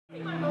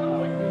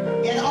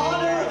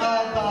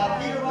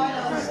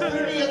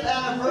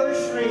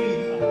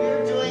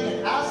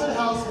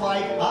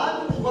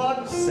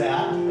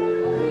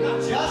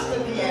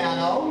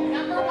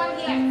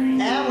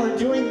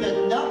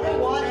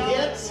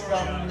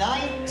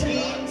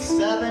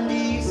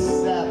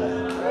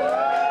1977.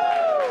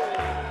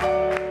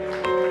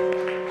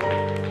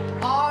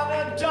 On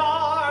a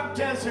dark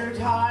desert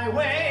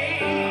highway,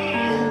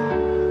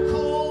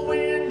 cool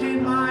wind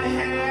in my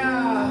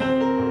hair,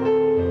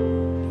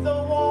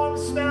 the warm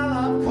smell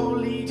of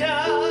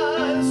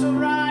colitas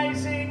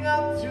rising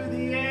up through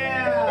the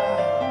air.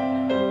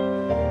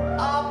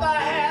 Up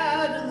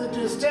ahead in the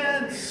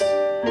distance,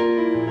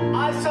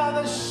 I saw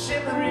the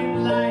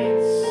shimmering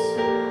lights.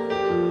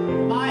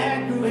 My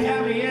head grew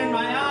heavy and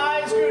my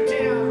eyes grew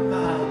dim.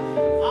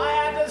 I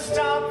had to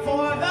stop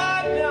for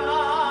the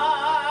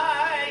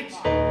night.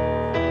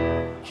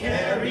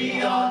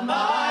 Carry on,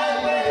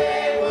 my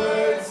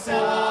wayward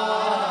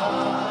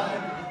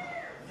son.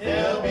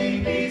 There'll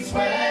be peace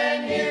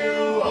when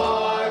you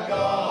are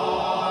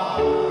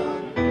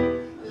gone.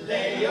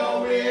 Lay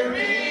your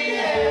weary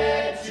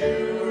head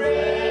to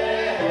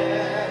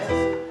rest.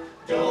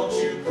 Don't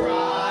you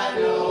cry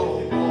no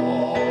more.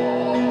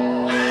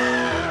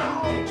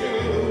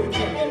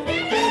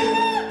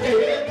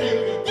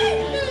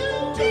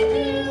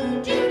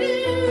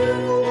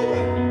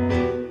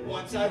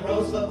 Once I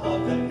rose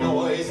above the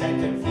noise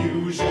and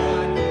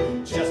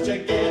confusion, just to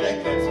get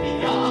a glimpse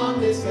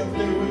beyond this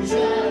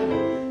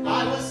illusion.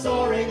 I was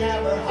soaring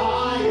ever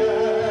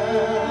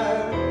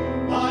higher,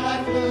 but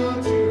I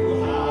flew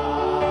too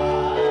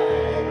high.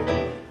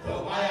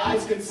 Though my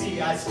eyes could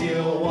see, I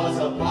still was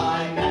a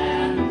blind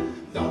man.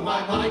 Though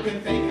my mind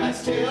could think, I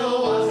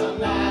still was a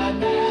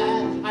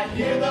madman. I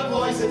hear the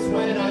voices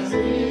when I'm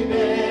dreaming.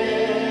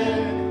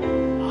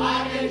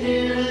 I can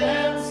hear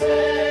them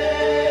say,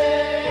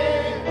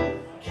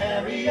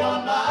 carry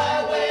on,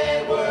 my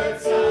wayward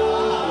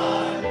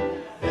son.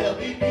 There'll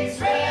be peace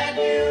when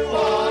you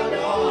are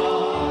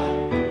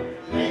gone.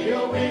 Lay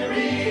your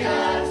weary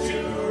head to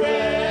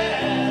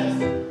rest.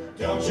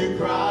 Don't you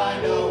cry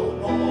no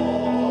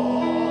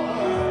more.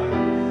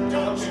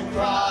 Don't you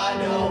cry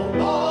no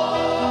more.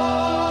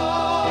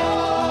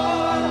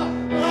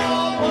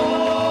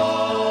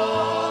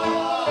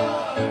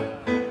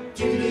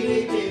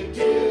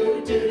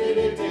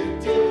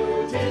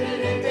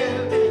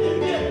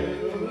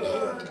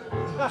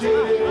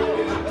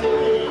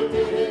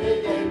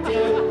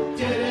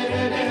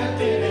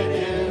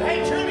 Hey,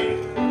 Trini!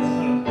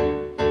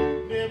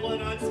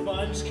 Nibbling on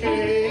sponge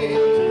cake,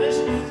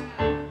 delicious.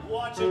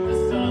 Watching the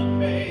sun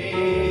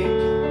bake.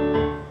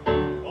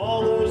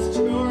 All those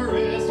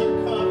tourists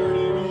are covered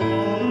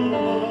in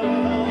oil.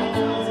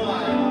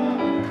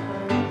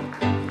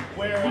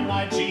 Wearing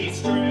my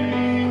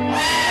G-string.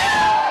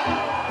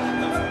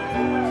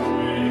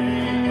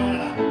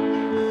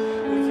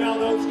 With all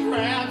those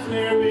crabs,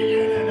 they're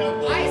beginning to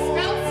blow. I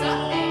smell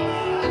something.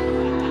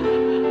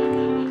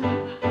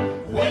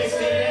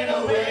 Wasting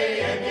away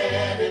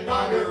again in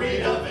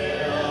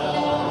Margaritaville.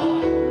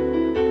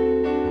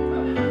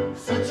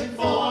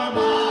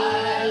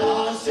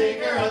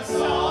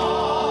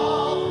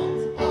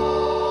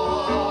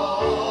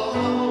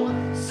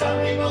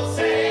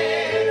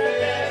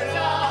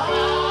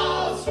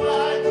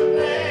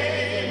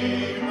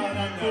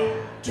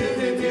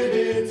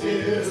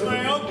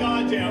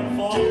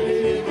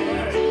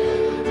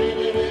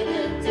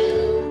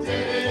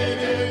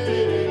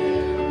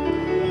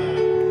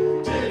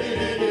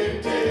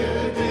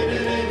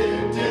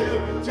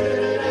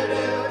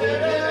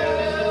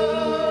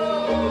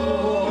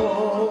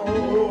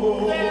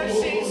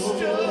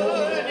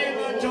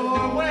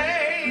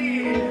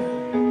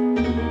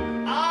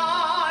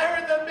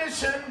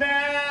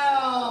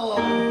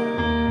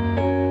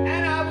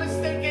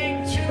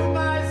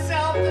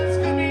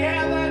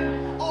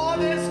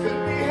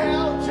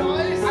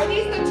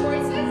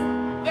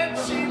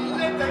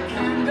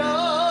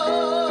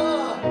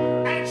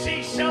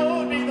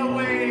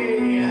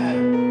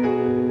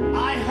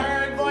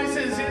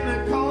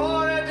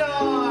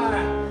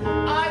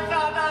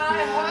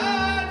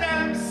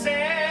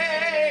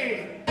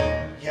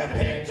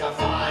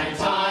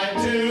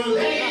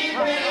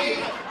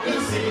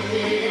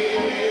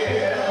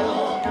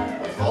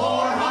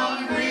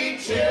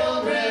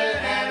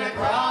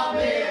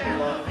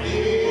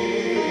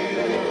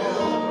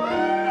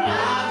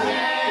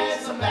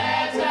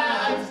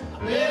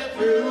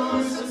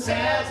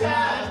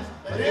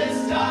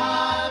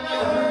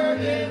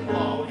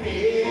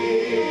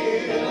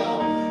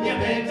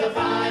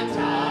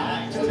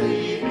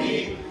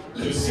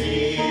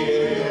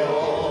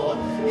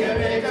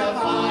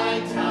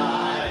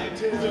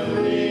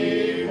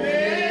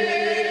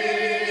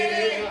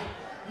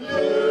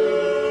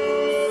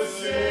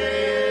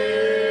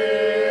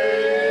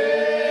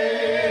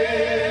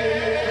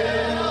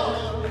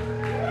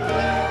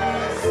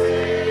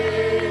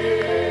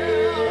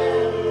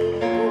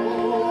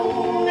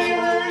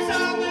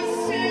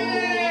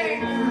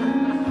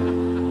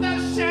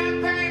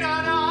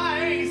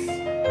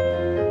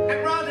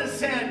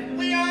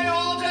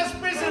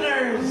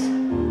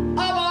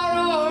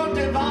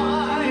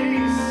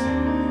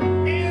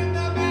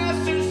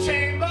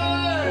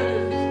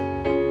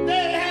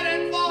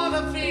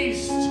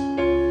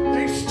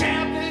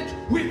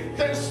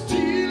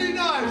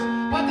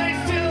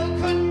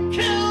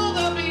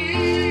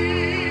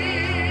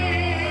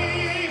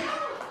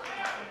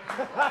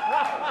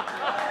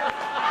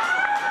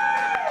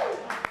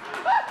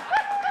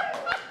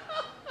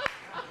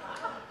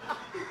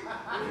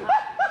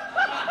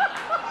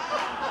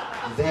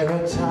 There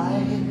are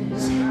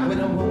times when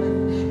a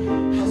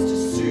woman has to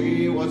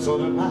say what's on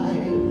her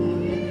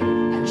mind,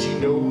 and she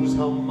knows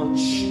how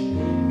much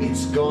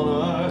it's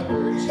gonna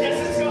hurt.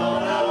 Yes, it's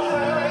gonna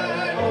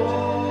hurt.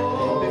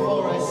 Oh,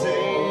 before I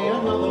say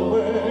another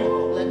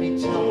word, let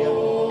me tell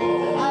you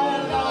I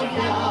love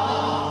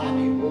ya. Let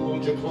me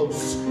hold you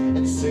close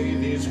and say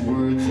these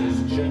words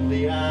as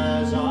gently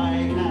as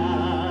I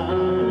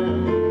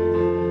can.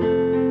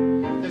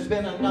 There's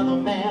been another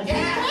man,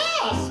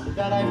 yes,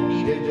 that I've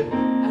needed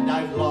and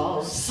I've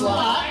lost.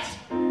 Slut!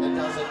 That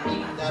doesn't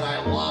mean that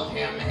I love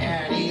him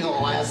any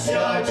less.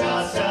 You're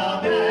just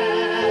a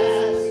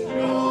mess.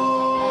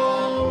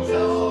 No,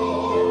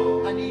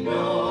 no, I need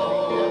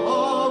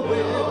no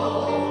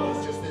will.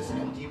 It's just this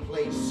empty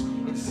place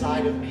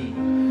inside of me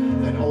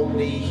that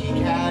only he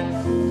can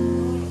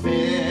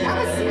fill.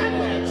 Have a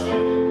sandwich.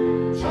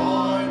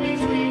 Torn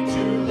between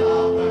two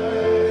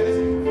lovers,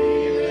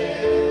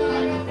 feeling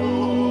like a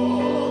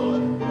fool.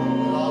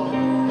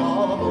 Loving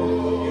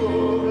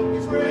double,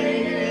 he's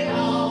breaking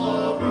all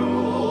the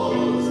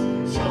rules.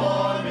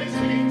 Torn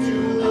between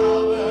two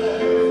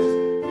lovers,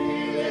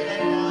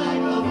 feeling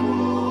like a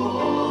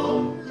fool.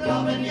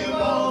 Loving you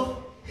both,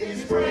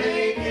 he's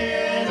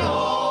breaking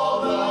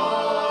all the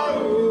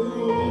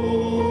rules.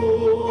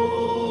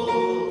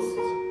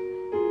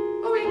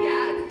 Oh my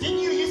God. Didn't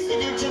you used to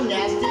do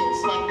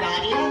gymnastics like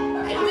Nadia?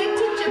 I went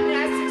to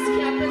gymnastics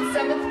camp in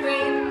 7th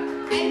grade.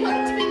 I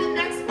wanted to be the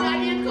next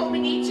Nadia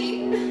Comaneci,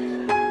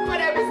 but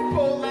I was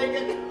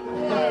bow-legged.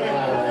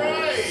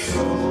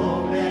 So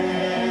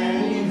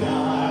many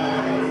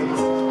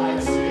nights I'd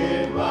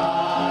sit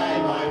by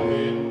my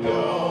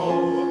window,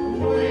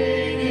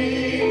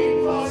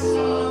 waiting for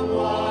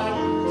someone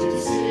to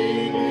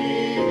sing me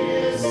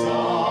his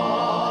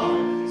song.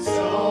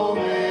 So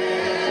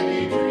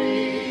many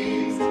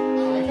dreams I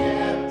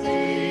kept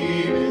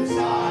deep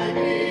inside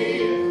me,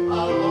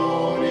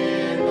 alone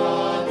in the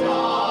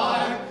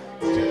dark,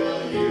 till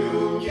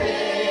you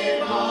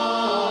came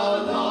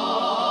along.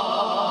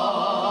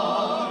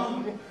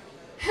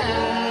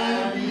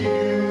 And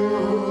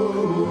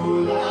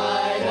you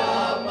light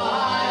up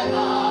my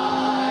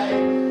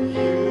life.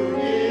 You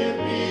give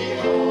me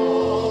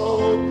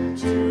hope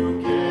to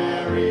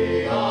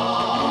carry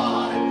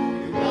on.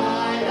 You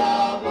light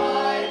up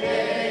my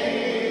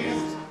days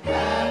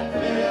and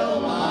fill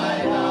my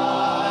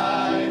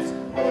nights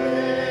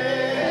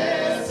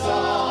with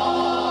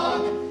song.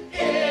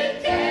 It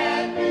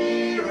can't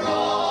be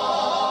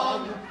wrong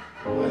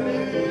when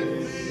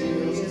it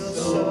feels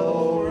so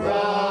right.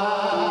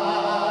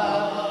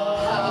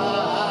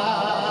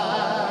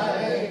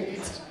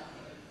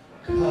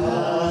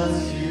 'Cause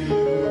you